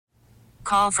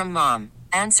Call from mom.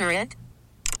 Answer it.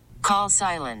 Call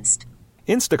silenced.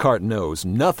 Instacart knows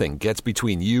nothing gets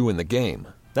between you and the game.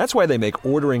 That's why they make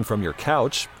ordering from your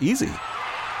couch easy.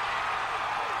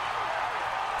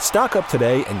 Stock up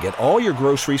today and get all your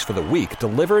groceries for the week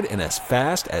delivered in as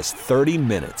fast as 30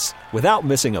 minutes without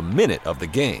missing a minute of the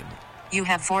game. You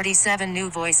have 47 new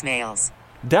voicemails.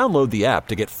 Download the app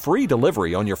to get free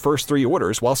delivery on your first 3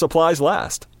 orders while supplies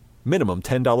last. Minimum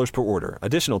 $10 per order.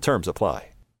 Additional terms apply.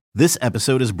 This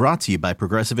episode is brought to you by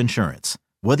Progressive Insurance.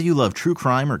 Whether you love true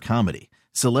crime or comedy,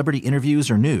 celebrity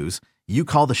interviews or news, you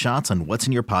call the shots on what's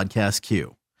in your podcast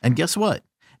queue. And guess what?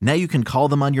 Now you can call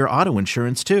them on your auto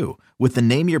insurance too with the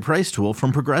Name Your Price tool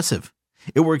from Progressive.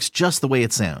 It works just the way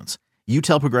it sounds. You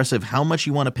tell Progressive how much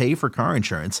you want to pay for car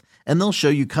insurance, and they'll show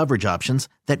you coverage options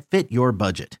that fit your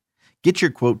budget. Get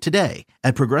your quote today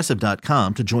at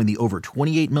Progressive.com to join the over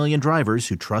 28 million drivers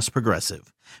who trust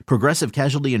Progressive. Progressive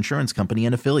Casualty Insurance Company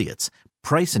and Affiliates.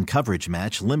 Price and coverage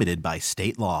match limited by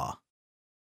state law.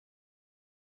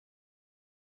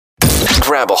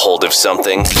 Grab a hold of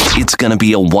something. It's going to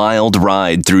be a wild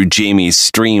ride through Jamie's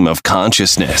stream of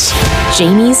consciousness.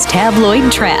 Jamie's Tabloid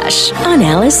Trash on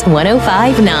Alice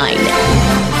 105.9.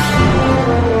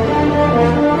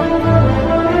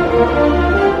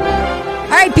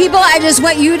 All right, people, I just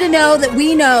want you to know that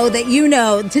we know that you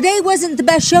know today wasn't the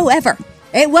best show ever.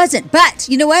 It wasn't. But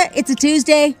you know what? It's a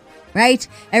Tuesday, right?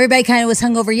 Everybody kind of was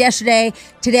hungover yesterday.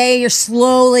 Today, you're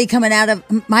slowly coming out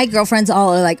of... My girlfriends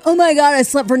all are like, oh my God, I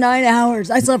slept for 9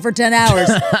 hours. I slept for 10 hours.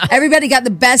 Everybody got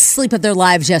the best sleep of their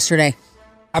lives yesterday.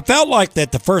 I felt like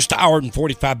that the first hour and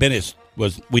 45 minutes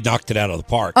we knocked it out of the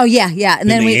park. Oh, yeah, yeah. And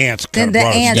then the ants kind of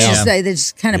brought us down. They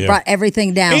just kind of brought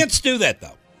everything down. Ants do that,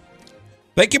 though.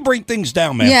 They can bring things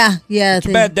down, man. Yeah, yeah. It's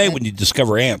a bad day when you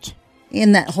discover ants.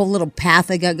 In that whole little path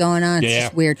they got going on. It's Yeah.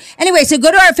 just weird. Anyway, so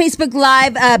go to our Facebook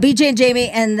Live, BJ and Jamie,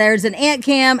 and there's an ant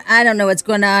cam. I don't know what's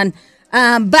going on.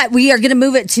 But we are going to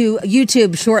move it to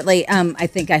YouTube shortly,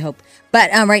 I hope. But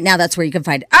right now, that's where you can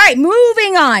find it. All right,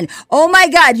 moving on. Oh, my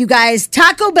God, you guys.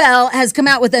 Taco Bell has come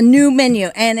out with a new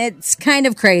menu, and it's kind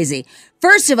of crazy.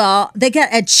 First of all, they got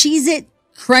a Cheez-It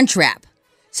Crunch Wrap.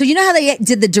 So you know how they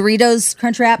did the Doritos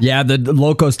Crunch Wrap? Yeah, the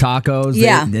Locos Tacos.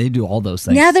 Yeah. They do all those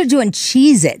things. Now they're doing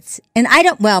Cheez-Its. And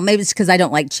maybe it's because I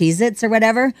don't like Cheez-Its or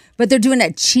whatever, but they're doing a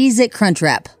Cheez-It Crunch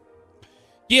Wrap.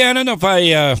 Yeah, I don't know if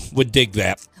I would dig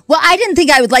that. Well, I didn't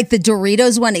think I would like the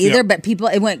Doritos one either, but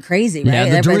it went crazy, right?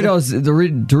 Yeah, the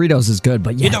Doritos is good,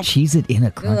 but Cheez-It in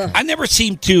a crunch wrap. I never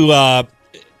seem to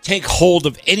take hold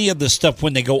of any of the stuff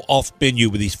when they go off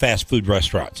menu with these fast food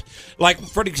restaurants. Like,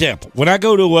 for example, when I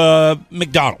go to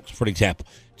McDonald's, for example,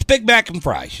 it's Big Mac and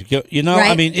fries. You know, right.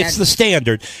 I mean, it's the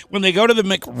standard. When they go to the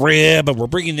McRib and we're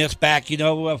bringing this back,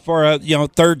 for a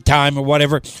third time or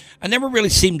whatever, I never really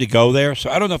seem to go there. So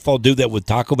I don't know if I'll do that with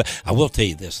Taco Bell. I will tell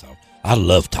you this though, I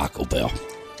love Taco Bell.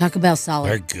 Taco Bell's solid.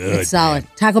 They're good. It's solid.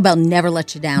 Man. Taco Bell never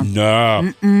lets you down.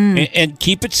 No. And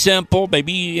keep it simple.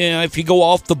 Maybe if you go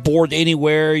off the board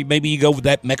anywhere, maybe you go with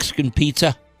that Mexican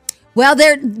pizza. Well,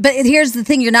 but here's the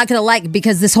thing you're not going to like,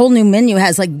 because this whole new menu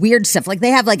has like weird stuff. Like they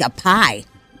have like a pie.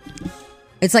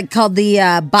 It's like called the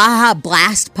Baja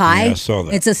Blast pie. Yeah, I saw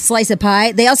that. It's a slice of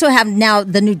pie. They also have now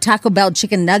the new Taco Bell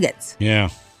chicken nuggets. Yeah.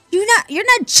 You're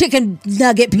not chicken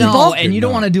nugget people. No, and you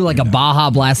don't want to do like a Baja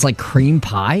Blast like cream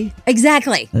pie?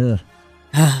 Exactly. Yeah,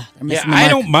 I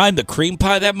don't mind the cream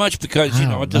pie that much because,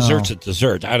 a dessert's a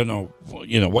dessert. I don't know,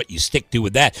 what you stick to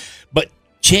with that. But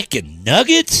chicken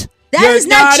nuggets? That is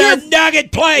not a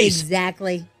nugget place.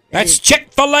 Exactly. That's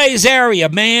Chick-fil-A's area,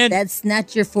 man. That's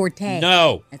not your forte.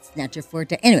 No. That's not your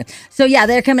forte. Anyway, so yeah,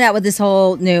 they're coming out with this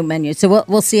whole new menu. So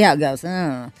we'll see how it goes.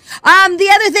 The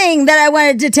other thing that I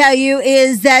wanted to tell you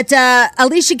is that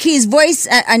Alicia Keys' voice,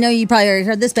 I know you probably already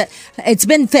heard this, but it's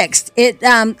been fixed. It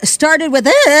started with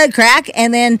a crack,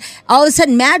 and then all of a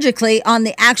sudden, magically, on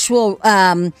the actual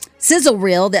sizzle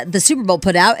reel that the Super Bowl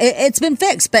put out, it's been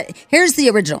fixed. But here's the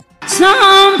original.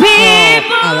 Some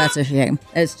people. Oh, that's a shame.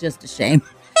 It's just a shame.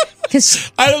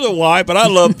 I don't know why, but I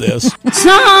love this.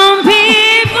 Some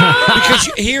people.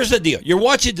 Because here's the deal. You're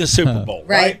watching the Super Bowl,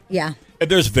 right? Yeah. And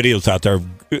there's videos out there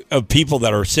of people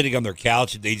that are sitting on their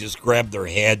couch and they just grab their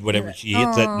head whenever she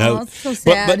hits that note. It's so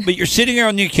sad. But you're sitting there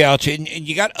on your couch and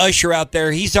you got Usher out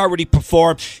there. He's already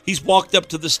performed. He's walked up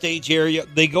to the stage area.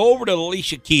 They go over to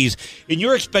Alicia Keys and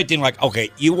you're expecting like, okay,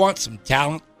 you want some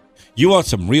talent? You want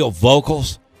some real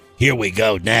vocals? Here we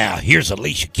go now. Here's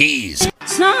Alicia Keys.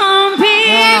 Some people.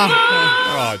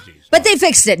 Oh, geez. But they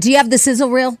fixed it. Do you have the sizzle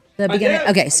reel? The beginning?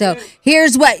 Okay, so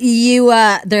here's what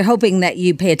they're hoping that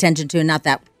you pay attention to and not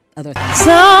that other thing.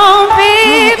 Some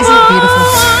people. Isn't it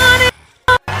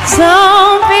beautiful?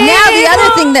 Some people. Now, the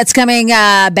other thing that's coming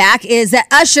back is that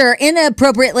Usher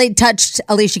inappropriately touched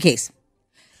Alicia Keys.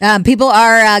 People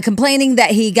are complaining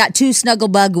that he got too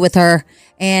snuggle-bug with her,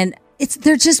 and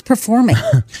they're just performing.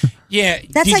 Yeah.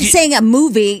 That's like saying a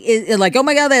movie is like, oh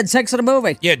my God, they had sex in a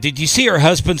movie. Yeah, did you see her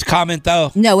husband's comment,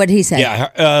 though? No, what did he say?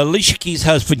 Yeah, Alicia Keys'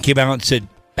 husband came out and said,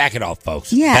 back it off,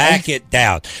 folks. Yeah. Back it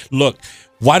down. Look,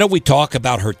 why don't we talk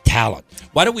about her talent?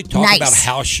 Why don't we talk about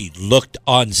how she looked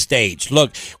on stage?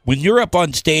 Look, when you're up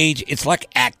on stage, it's like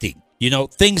acting. You know,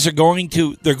 they're going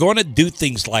to do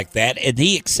things like that, and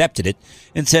he accepted it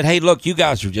and said, hey, look, you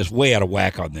guys are just way out of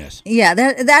whack on this. Yeah,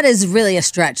 that is really a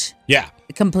stretch. Yeah.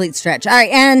 A complete stretch. All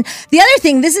right, and the other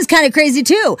thing, this is kind of crazy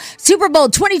too. Super Bowl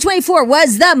 2024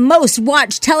 was the most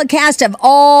watched telecast of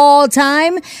all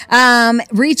time,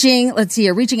 reaching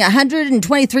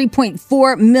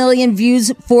 123.4 million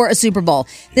views for a Super Bowl.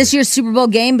 This year's Super Bowl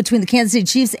game between the Kansas City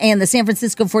Chiefs and the San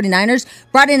Francisco 49ers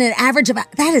brought in an average of,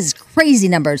 that is crazy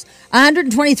numbers,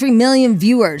 123 million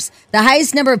viewers. The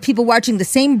highest number of people watching the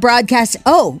same broadcast,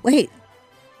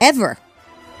 ever.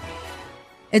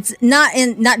 It's not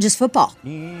just football.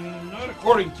 Not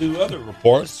according to other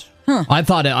reports. Huh. I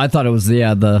thought it was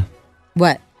the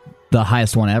what? The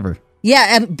highest one ever.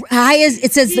 Yeah, highest.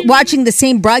 It says watching the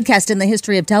same broadcast in the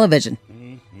history of television.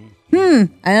 I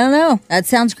don't know. That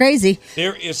sounds crazy.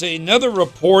 There is another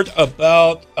report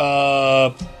about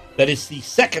that is the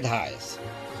second highest.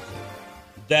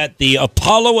 That the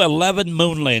Apollo 11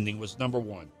 moon landing was number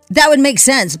one. That would make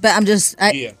sense, but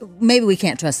maybe we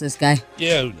can't trust this guy.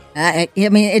 Yeah. I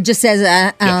mean, it just says,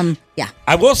 yeah.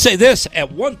 I will say this.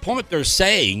 At one point, they're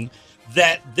saying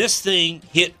that this thing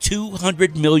hit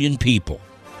 200 million people.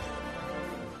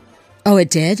 Oh, it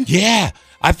did? Yeah.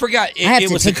 I forgot. It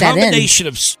was a that combination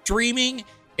of streaming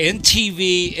and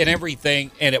TV and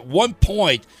everything. And at one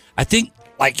point, I think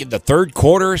like in the third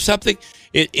quarter or something,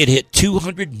 it hit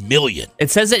 200 million.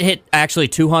 It says it hit actually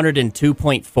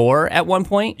 202.4 at one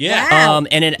point. Yeah. Wow.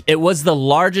 And it was the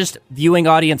largest viewing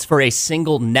audience for a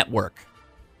single network.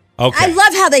 Okay. I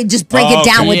love how they just break it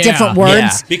down with different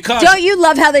words. Yeah. Because don't you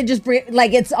love how they just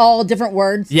it's all different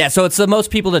words? Yeah, so it's the most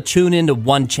people to tune into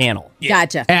one channel.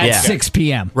 Gotcha. At 6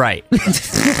 p.m. Right.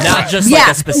 Not just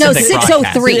like a specific no,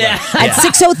 6:03. At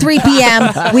 6:03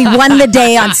 p.m., we won the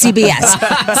day on CBS.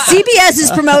 CBS is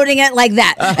promoting it like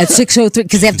that. At 6:03,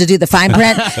 because they have to do the fine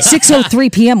print.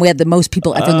 6:03 p.m., we had the most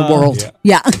people ever in the world.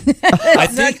 Yeah. I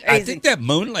think that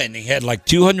moon landing had like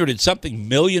 200 and something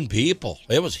million people.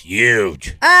 It was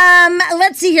huge.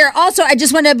 Let's see here. Also, I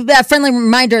just want a friendly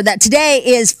reminder that today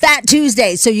is Fat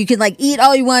Tuesday, so you can like eat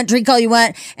all you want, drink all you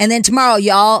want, and then tomorrow,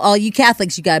 all you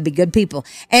Catholics, you gotta be good people.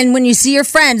 And when you see your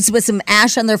friends with some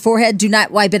ash on their forehead, do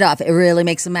not wipe it off. It really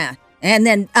makes them mad. And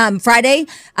then Friday,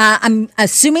 I'm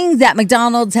assuming that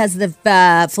McDonald's has the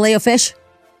Filet-O-Fish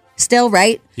still,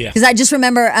 right? Yeah. Because I just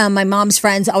remember my mom's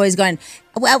friends always going,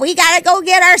 well, we gotta go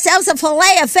get ourselves a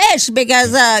Filet-O-Fish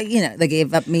because they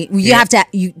gave up meat.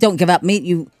 You don't give up meat.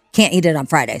 You can't eat it on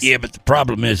Fridays. Yeah, but the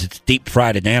problem is it's deep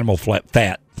fried in animal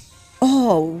fat.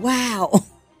 Oh, wow.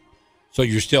 So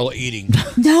you're still eating.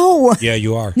 No. Yeah,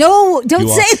 you are. No, don't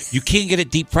say. You can't get it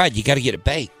deep fried. You got to get it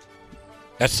baked.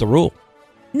 That's the rule.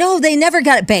 No, they never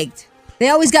got it baked. They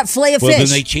always got Filet-O-Fish. Well, then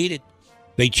they cheated.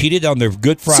 They cheated on their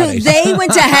Good Fridays. So they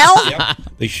went to hell? Yep.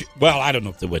 Well, I don't know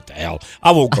if they went to hell.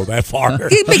 I won't go that far.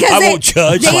 Because I won't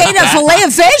judge. They ate a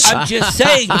Filet-O-Fish? I'm just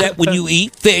saying that when you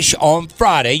eat fish on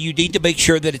Friday, you need to make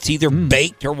sure that it's either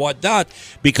baked or whatnot,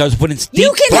 because when it's deep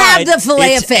you can fried, have the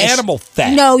Filet-O-Fish. It's animal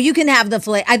fat. No, you can have the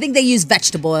filet. I think they use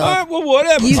vegetable oil. All right, well,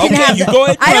 whatever. You can have go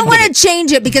ahead. I don't want to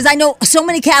change it because I know so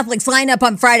many Catholics line up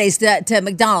on Fridays to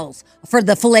McDonald's for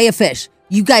the Filet-O-Fish.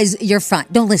 You guys, you're fine.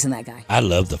 Don't listen to that guy. I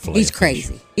love the filet. He's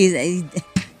crazy.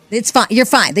 It's fine. You're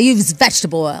fine. They use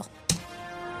vegetable oil.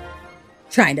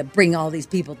 Trying to bring all these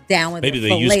people down with maybe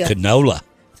they use canola.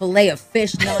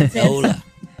 Filet-O-Fish nonsense. Canola.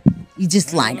 You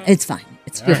just line. It's fine.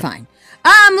 You're fine.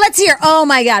 Let's hear. Oh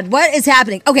my God, what is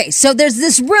happening? Okay, so there's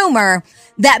this rumor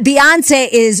that Beyonce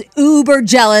is uber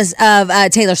jealous of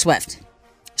Taylor Swift.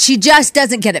 She just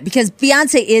doesn't get it because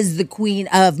Beyonce is the queen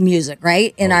of music,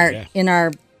 right? In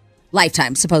our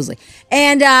lifetime, supposedly.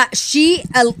 And she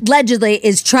allegedly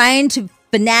is trying to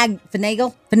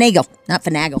finagle.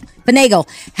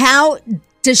 How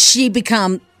does she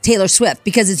become Taylor Swift?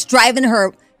 Because it's driving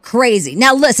her crazy.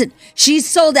 Now, listen, she's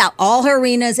sold out all her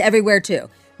arenas everywhere too,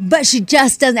 but she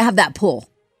just doesn't have that pull,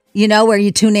 where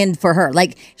you tune in for her.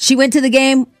 Like, she went to the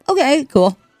game. Okay,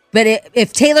 cool. But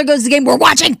if Taylor goes to the game, we're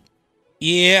watching.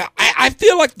 Yeah, I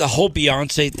feel like the whole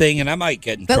Beyonce thing, and I might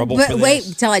get in trouble for this. Wait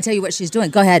till I tell you what she's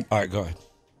doing. Go ahead. All right, go ahead.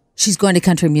 She's going to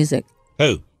country music.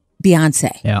 Who?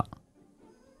 Beyonce. Yeah.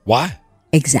 Why?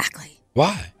 Exactly.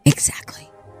 Why? Exactly.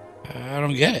 I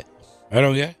don't get it.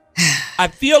 I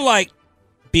feel like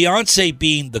Beyonce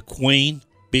being the queen,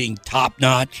 being top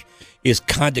notch, is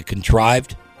kind of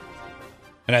contrived.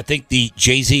 And I think the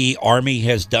Jay-Z army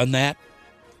has done that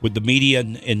with the media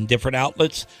and different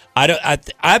outlets.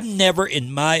 I've never,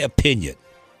 in my opinion,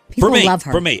 People love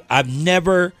her. For me, I've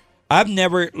never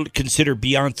considered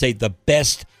Beyonce the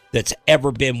best that's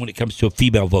ever been when it comes to a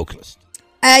female vocalist.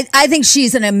 I think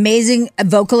she's an amazing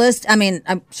vocalist. I mean,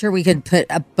 I'm sure we could put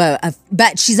up,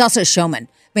 but she's also a showman.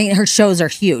 I mean, her shows are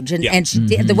huge, and she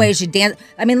the way she dance.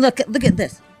 I mean, look at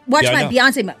this. Watch my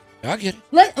Beyonce move. I get it.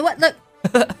 Look.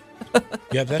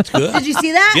 Yeah, that's good. Did you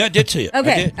see that? Yeah, I did see it.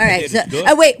 Okay, all right. So,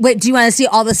 wait. Do you want to see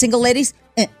all the single ladies?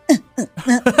 All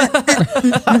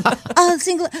the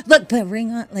single. Look, put a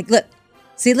ring on. Like, look.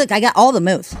 See, look, I got all the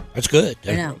moves. That's good.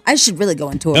 I know. I should really go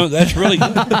into it. No, that's really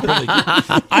good. Really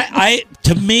good.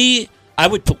 To me, I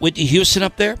would put Whitney Houston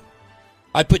up there.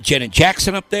 I'd put Janet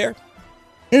Jackson up there.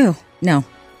 Ew, no,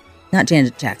 not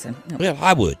Janet Jackson. No. Well,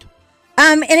 I would.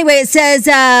 Anyway, it says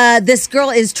this girl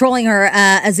is trolling her,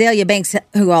 Azalea Banks,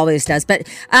 who always does. But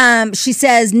she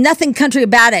says, nothing country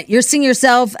about it. You're setting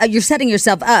yourself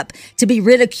up to be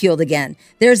ridiculed again.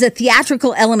 There's a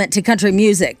theatrical element to country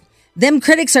music. Them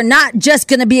critics are not just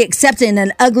going to be accepting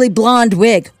an ugly blonde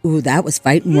wig. Ooh, that was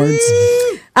fighting words.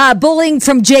 Bullying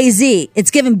from Jay-Z. It's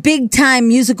given big time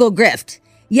musical grift.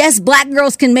 Yes, black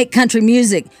girls can make country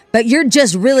music, but you're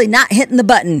just really not hitting the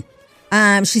button.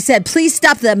 She said, please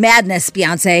stop the madness,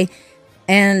 Beyonce.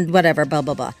 And whatever, blah,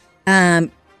 blah, blah. And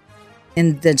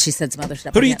then she said some other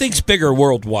stuff. Who do you think's bigger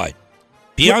worldwide?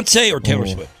 Beyonce or Taylor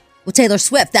Swift? Well, Taylor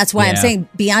Swift. That's why I'm saying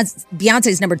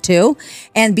Beyonce's number 2.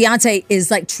 And Beyonce is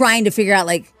like trying to figure out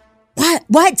like,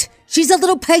 what? She's a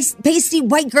little pasty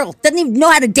white girl. Doesn't even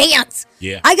know how to dance.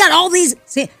 Yeah. I got all these.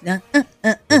 See, do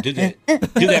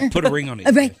that. Put a ring on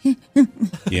it. Right.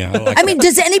 Yeah. I mean,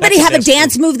 does anybody have a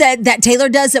dance move that Taylor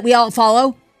does that we all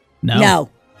follow? No.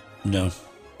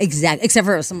 Exactly. Except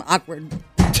for some awkward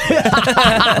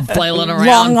flailing around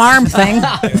long arm thing.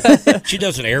 Yeah. She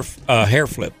does an hair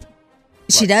flip.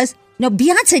 She does? No,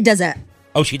 Beyonce does that.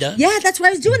 Oh, she does? Yeah, that's why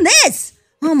I was doing this.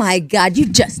 Oh, my God. You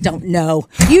just don't know.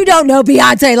 You don't know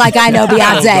Beyonce like I know Beyonce.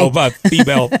 I don't know about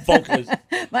female vocalists.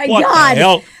 My what God. The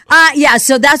hell? Yeah,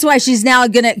 so that's why she's now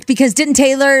going to, because didn't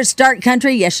Taylor start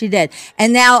country? Yes, she did.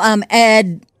 And now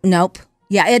Ed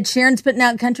Sheeran's putting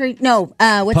out country. No,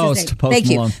 what's his name? Post Thank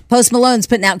Malone. you. Post Malone's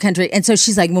putting out country. And so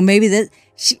she's like, well, maybe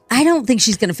I don't think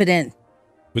she's going to fit in.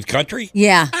 With country?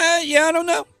 Yeah. Yeah, I don't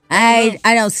know. I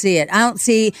don't see it. I don't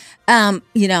see,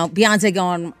 Beyonce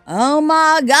going, oh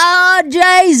my God,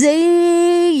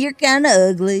 Jay-Z, you're kind of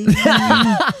ugly.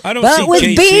 I don't but see with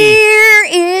Jay-Z. beer,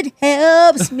 it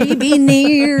helps me be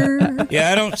near.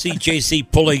 Yeah, I don't see JC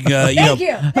pulling, Thank you.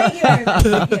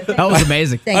 That was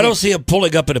amazing. I don't see him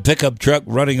pulling up in a pickup truck,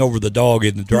 running over the dog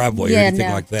in the driveway or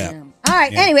anything like that. No. All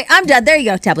right. Yeah. Anyway, I'm done. There you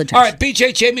go. Tabloid Trash. All right,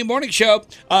 BJ Jamie Morning Show.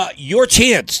 Your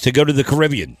chance to go to the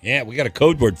Caribbean. Yeah, we got a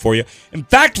code word for you. In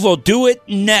fact, we'll do it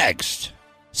next.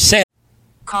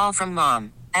 Call from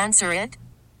mom. Answer it.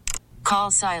 Call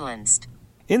silenced.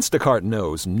 Instacart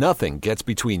knows nothing gets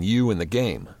between you and the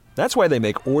game. That's why they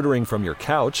make ordering from your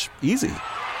couch easy.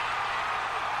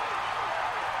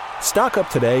 Stock up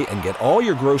today and get all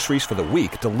your groceries for the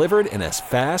week delivered in as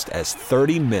fast as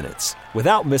 30 minutes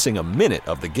without missing a minute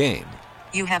of the game.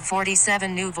 You have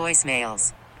 47 new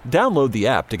voicemails. Download the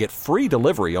app to get free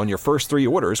delivery on your first 3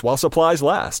 orders while supplies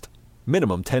last.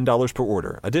 Minimum $10 per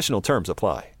order. Additional terms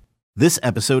apply. This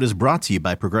episode is brought to you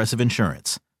by Progressive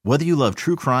Insurance. Whether you love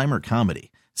true crime or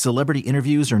comedy, celebrity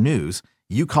interviews or news,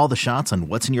 you call the shots on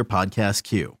what's in your podcast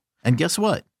queue. And guess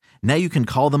what? Now you can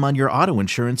call them on your auto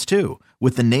insurance too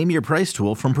with the Name Your Price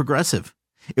tool from Progressive.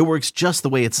 It works just the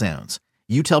way it sounds.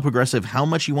 You tell Progressive how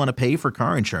much you want to pay for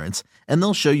car insurance, and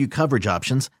they'll show you coverage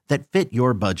options that fit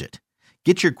your budget.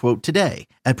 Get your quote today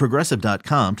at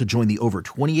Progressive.com to join the over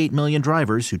 28 million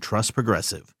drivers who trust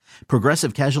Progressive.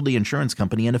 Progressive Casualty Insurance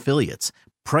Company and Affiliates.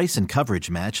 Price and coverage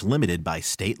match limited by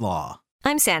state law.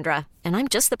 I'm Sandra, and I'm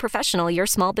just the professional your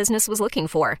small business was looking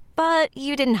for. But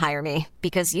you didn't hire me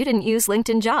because you didn't use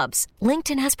LinkedIn Jobs.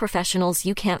 LinkedIn has professionals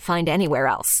you can't find anywhere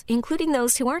else, including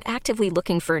those who aren't actively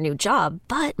looking for a new job,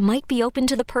 but might be open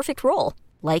to the perfect role,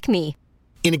 like me.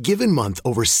 In a given month,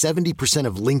 over 70%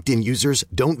 of LinkedIn users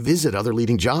don't visit other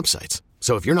leading job sites.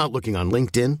 So if you're not looking on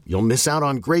LinkedIn, you'll miss out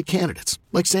on great candidates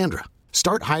like Sandra.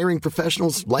 Start hiring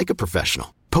professionals like a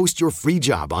professional. Post your free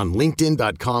job on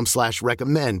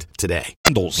linkedin.com/recommend today.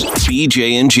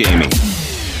 BJ and Jamie.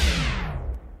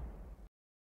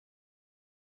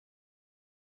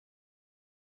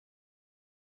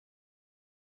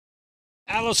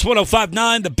 Alice Alice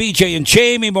 105.9, the BJ and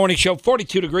Jamie morning show.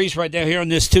 42 degrees right now here on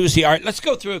this Tuesday. All right, let's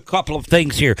go through a couple of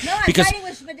things here. No, I'm because fighting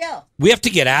with Spadil. we have to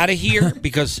get out of here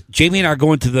because Jamie and I are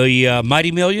going to the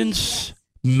Mighty Millions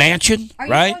mansion, Are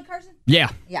you right? going, Carson? Yeah.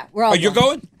 Yeah, we're all Are you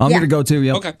going? I'm going to go too,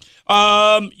 yeah. Okay.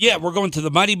 Yeah, we're going to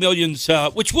the Mighty Millions,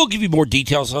 which we'll give you more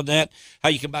details on that, how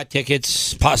you can buy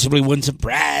tickets, possibly win some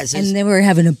prizes. And then we're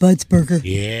having a Bud's Burger.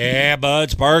 Yeah,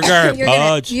 Bud's Burger.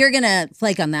 Bud's. You're gonna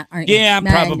flake on that, aren't you? Yeah, I'm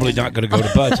probably not going to go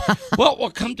to Bud's. Well,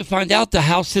 come to find out, the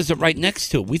house isn't right next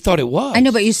to it. We thought it was. I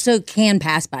know, but you still can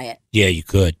pass by it. Yeah, you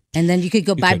could. And then you could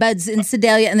go buy Bud's in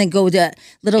Sedalia and then go to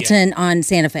Littleton on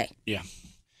Santa Fe. Yeah.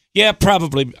 Yeah,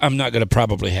 probably. I'm not going to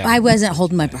probably have I wasn't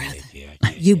holding my breath.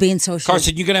 You being so sure.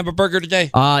 Carson, you going to have a burger today?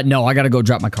 No, I got to go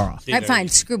drop my car off. All right, fine.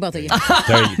 Screw both of you.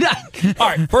 There you go. All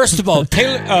right, first of all,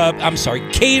 Katy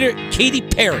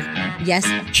Perry. Yes.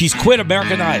 She's quit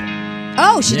American Idol.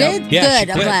 Oh, she did? Yeah,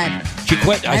 Good. I'm glad. She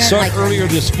quit. I saw it earlier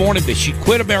this morning, but she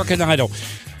quit American Idol.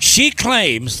 She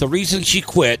claims the reason she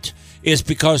quit is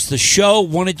because the show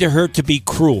wanted her to be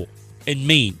cruel and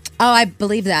mean. Oh, I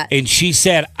believe that. And she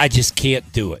said, I just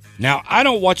can't do it. Now, I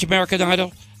don't watch American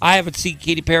Idol. I haven't seen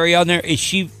Katy Perry on there. Is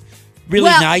she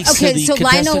really nice to the so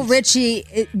contestants? Lionel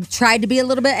Richie tried to be a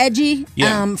little bit edgy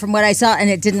Yeah. from what I saw, and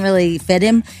it didn't really fit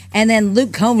him. And then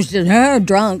Luke Combs did her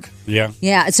drunk. Yeah.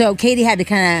 Yeah, so Katie had to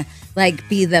kind of like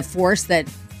be the force that...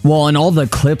 Well, in all the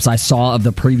clips I saw of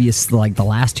the previous, like the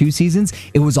last two seasons,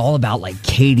 it was all about like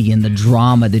Katie and the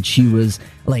drama that she was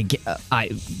like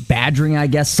badgering, I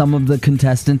guess, some of the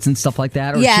contestants and stuff like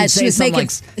that. Or yeah, she'd say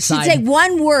she'd say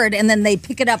one word and then they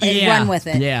pick it up and run with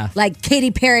it. Yeah. Like Katy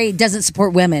Perry doesn't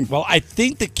support women. Well, I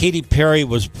think that Katy Perry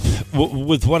was,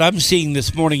 with what I'm seeing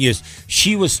this morning, is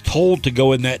she was told to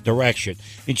go in that direction,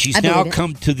 and she's now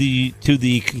come to the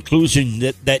conclusion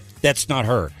that that's not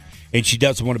her. And she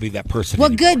doesn't want to be that person Well,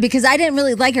 anymore. good, because I didn't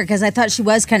really like her because I thought she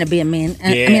was kind of being mean.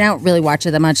 And, Yeah. I mean, I don't really watch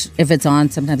her that much. If it's on,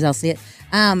 sometimes I'll see it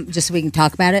just so we can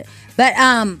talk about it. But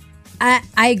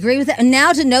I agree with it. And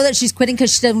now to know that she's quitting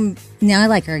because she doesn't, now I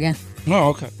like her again. Oh,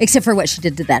 okay. Except for what she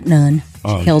did to that nun.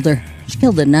 She killed her. Yeah. She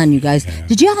killed a nun, you guys.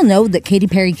 Did you all know that Katy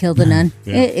Perry killed a nun?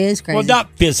 Yeah. It is crazy. Well, not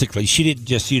physically. She didn't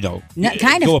just,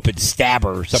 kind go of. up and stab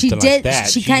her or something She did. like that.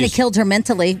 She kind of just- killed her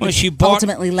mentally, Well, which she bought,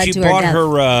 ultimately led she to her bought death.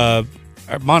 her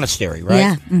monastery, right?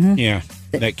 Yeah. Mhm. Yeah.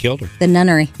 That killed her. The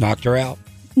nunnery. Knocked her out.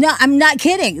 No, I'm not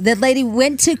kidding. The lady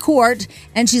went to court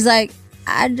and she's like,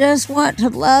 I just want to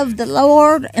love the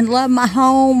Lord and love my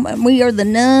home, and we are the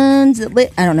nuns that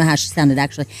live. I don't know how she sounded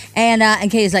actually. And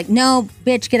Katie's like, no,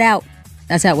 bitch, get out.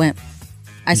 That's how it went.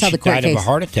 I saw the court died case. of a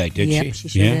heart attack, didn't Yep, she? she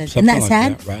sure did. Something Isn't that like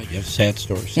sad? That, right? Yeah, sad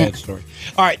story. Sad story.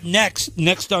 All right, next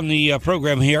on the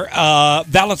program here,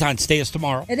 Valentine's Day is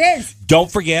tomorrow. It is.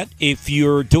 Don't forget, if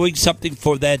you're doing something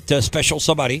for that special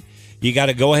somebody, you got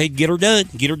to go ahead and get her done.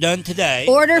 Get her done today.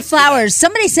 Order flowers.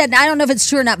 Somebody said, I don't know if it's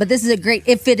true or not, but this is a great,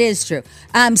 if it is true.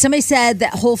 Somebody said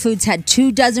that Whole Foods had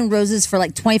 2 dozen roses for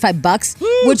like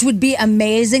 $25, which would be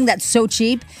amazing. That's so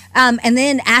cheap. And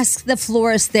then ask the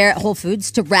florist there at Whole Foods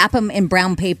to wrap them in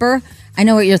brown paper. I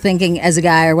know what you're thinking as a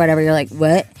guy or whatever. You're like,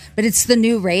 what? But it's the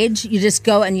new rage. You just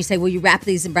go and you say, will you wrap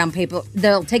these in brown paper?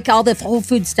 They'll take all the Whole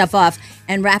Food stuff off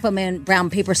and wrap them in brown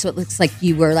paper so it looks like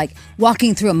you were like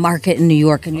walking through a market in New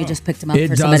York and you just picked them up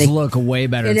for somebody. It does look way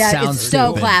better. It sounds it's so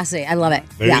stupid. classy. I love it.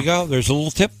 There you go. There's a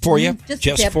little tip for you, Just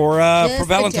a tip. for Just a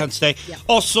Valentine's tip. Day. Yeah.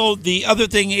 Also, the other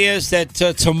thing is that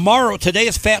today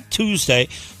is Fat Tuesday,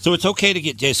 so it's okay to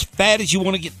get as fat as you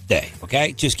want to get today.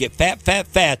 Okay, just get fat,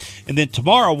 and then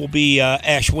tomorrow will be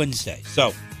Ash Wednesday.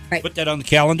 So put that on the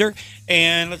calendar.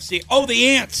 And let's see. Oh, the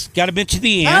ants. Got to mention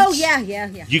the ants. Oh, yeah.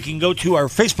 You can go to our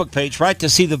Facebook page, right, to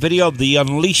see the video of the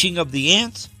unleashing of the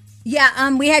ants.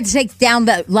 Yeah, we had to take down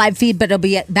the live feed, but it'll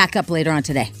be back up later on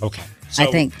today. Okay. I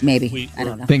think, maybe. I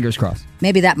don't know. Fingers crossed.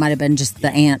 Maybe that might have been just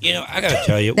the ant. You know, I got to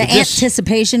tell you. The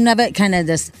anticipation of it kind of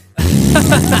just...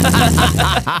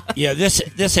 Yeah,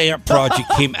 this ant project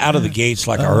came out of the gates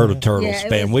like a herd of turtles, Yeah,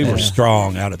 man. We were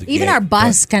strong out of the gate. Even our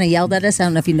boss kind of yelled at us. I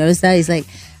don't know if you noticed that. He's like,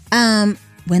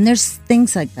 when there's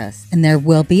things like this, and there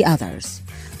will be others,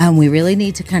 we really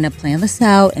need to kind of plan this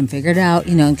out and figure it out,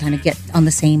 and kind of get on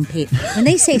the same page. When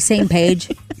they say same page,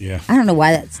 yeah, I don't know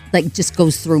why that's like just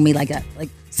goes through me like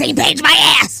same page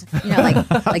my ass.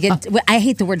 I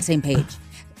hate the word same page.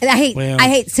 I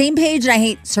hate same page and I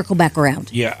hate circle back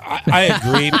around. Yeah, I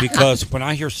agree because when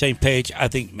I hear same page, I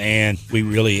think, man, we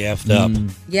really effed up.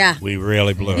 Yeah, we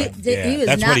really blew it.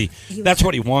 That's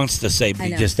what he wants to say, but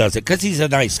he just does it because he's a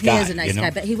nice guy. He is a nice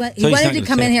guy, but he So wanted to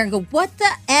come in here and go, "What the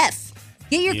f?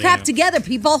 Get your crap together,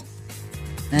 people."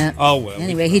 Well.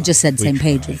 Anyway, he just said same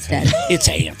page instead. It's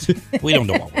ant. We don't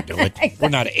know what we're doing. We're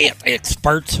not ant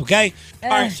experts, okay? All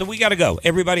right, so we got to go.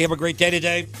 Everybody have a great day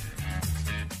today.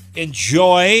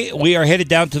 Enjoy. We are headed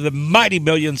down to the Mighty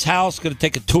Millions house. Going to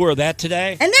take a tour of that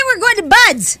today. And then we're going to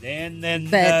Bud's. And then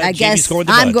but I Jamie's guess going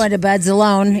to I'm Bud's. going to Bud's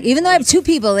alone, even though I have two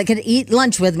people that could eat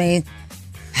lunch with me.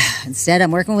 Instead,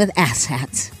 I'm working with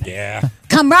asshats. Yeah.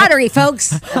 Camaraderie, folks.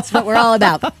 That's what we're all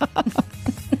about.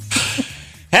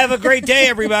 Have a great day,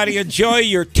 everybody. Enjoy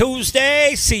your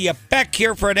Tuesday. See you back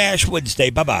here for an Ash Wednesday.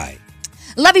 Bye-bye.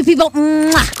 Love you, people.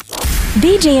 Mwah.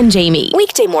 BJ and Jamie,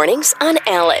 weekday mornings on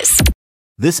Alice.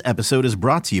 This episode is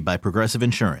brought to you by Progressive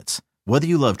Insurance. Whether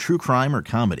you love true crime or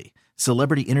comedy,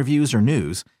 celebrity interviews or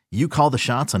news, you call the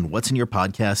shots on what's in your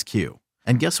podcast queue.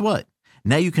 And guess what?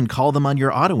 Now you can call them on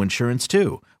your auto insurance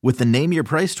too with the Name Your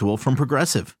Price tool from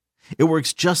Progressive. It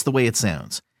works just the way it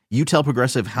sounds. You tell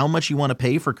Progressive how much you want to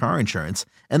pay for car insurance,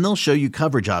 and they'll show you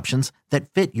coverage options that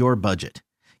fit your budget.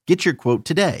 Get your quote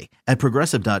today at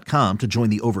Progressive.com to join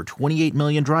the over 28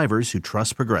 million drivers who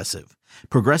trust Progressive.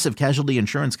 Progressive Casualty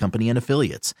Insurance Company and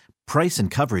Affiliates. Price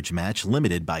and coverage match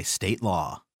limited by state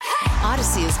law.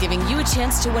 Odyssey is giving you a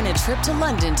chance to win a trip to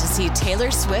London to see Taylor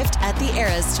Swift at the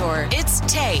Eras Tour. It's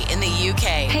Tay in the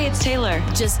UK. Hey, it's Taylor.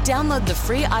 Just download the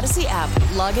free Odyssey app,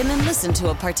 log in and listen to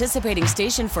a participating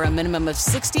station for a minimum of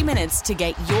 60 minutes to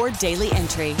get your daily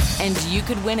entry. And you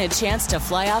could win a chance to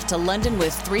fly off to London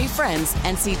with 3 friends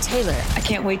and see Taylor. I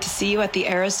can't wait to see you at the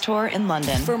Eras Tour in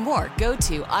London. For more, go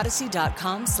to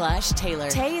odyssey.com/Taylor.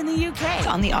 Tay in the UK. It's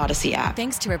on the Odyssey app.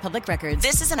 Thanks to Republic Records.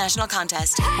 This is a national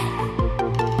contest.